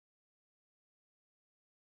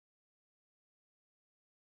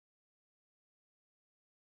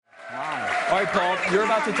right, Paul, you're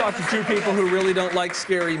about to talk to two people who really don't like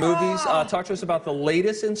scary movies. Talk to us about the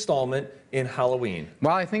latest installment in Halloween.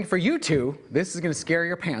 Well, I think for you two, this is going to scare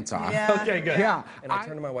your pants off. Yeah. Okay, good. Yeah. And I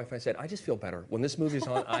turned to my wife and I said, I just feel better. When this movie's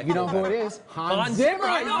on, I You know who it is? Hans Zimmer.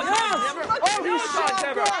 I know. Yes. Oh, he's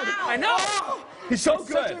so good. I know. He's so good.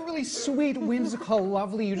 Such a really sweet, whimsical,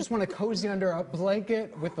 lovely. You just want to cozy under a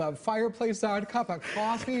blanket with a fireplace out, a cup of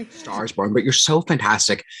coffee. Stars Born, but you're so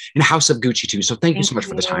fantastic in House of Gucci too. So thank you so much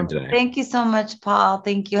for the time today. Thank you so much, Paul.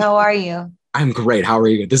 Thank you. How are you? I'm great. How are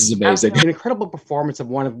you? This is amazing. An incredible performance of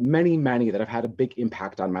one of many, many that have had a big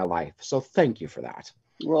impact on my life. So thank you for that.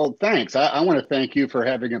 Well, thanks. I want to thank you for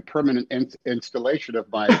having a permanent installation of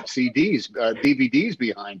my CDs, DVDs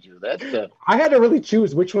behind you. I had to really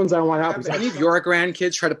choose which ones I want out. Have any of your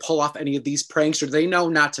grandkids try to pull off any of these pranks, or do they know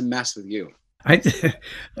not to mess with you? I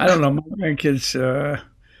don't know. My grandkids,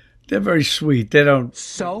 they're very sweet. They don't.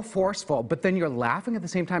 So forceful, but then you're laughing at the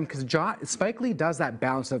same time because Spike Lee does that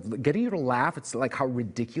balance of getting you to laugh. It's like how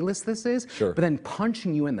ridiculous this is, Sure. but then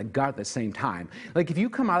punching you in the gut at the same time. Like if you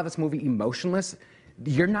come out of this movie emotionless,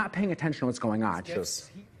 you're not paying attention to what's going on. Sure.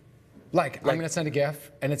 Like I'm gonna send a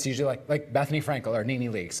GIF, and it's usually like Bethany Frankel or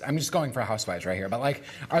Nene Leakes. I'm just going for Housewives right here, but like,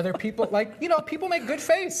 are there people people make good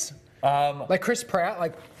face? Like Chris Pratt,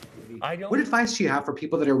 like. What advice do you have for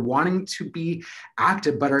people that are wanting to be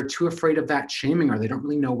active but are too afraid of that shaming, or they don't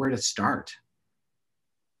really know where to start?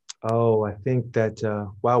 Oh, I think that,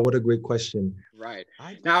 wow, what a great question. Right.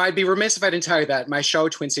 Now, I'd be remiss if I didn't tell you that my show,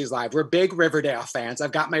 Twin Cities Live, we're big Riverdale fans.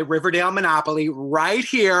 I've got my Riverdale Monopoly right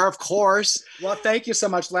here, of course. Well, thank you so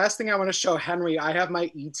much. Last thing I want to show Henry, I have my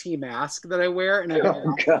ET mask that I wear, and I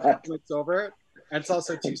have it over it. And it's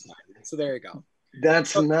also two-sided. So there you go.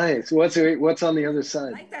 That's nice. What's on the other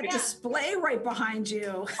side? I like that display right behind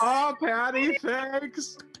you. Oh, Patty,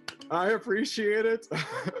 thanks. I appreciate it.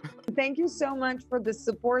 Thank you so much for the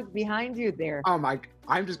support behind you there. Oh my,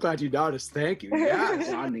 I'm just glad you noticed. Thank you.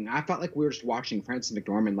 Yeah. I felt like we were just watching Frances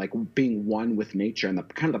McDormand like being one with nature, and the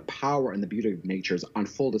kind of the power and the beauty of nature is on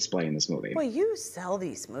full display in this movie. Well, you sell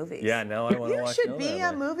these movies. Yeah, now I want to watch. You should be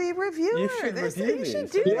a movie reviewer. You should review You should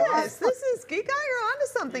these. do this. This is, you guys are onto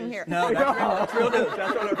something here. No, that's real news.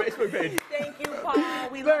 That's on our Facebook page. Thank you, Paul.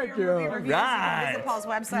 We love your movie reviews. You can visit Paul's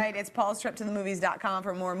website. It's paulstriptothemovies.com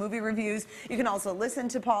for more movie reviews. You can also listen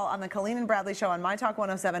to Paul on the Colleen and Bradley Show on My Talk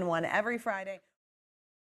 107.1 every Friday.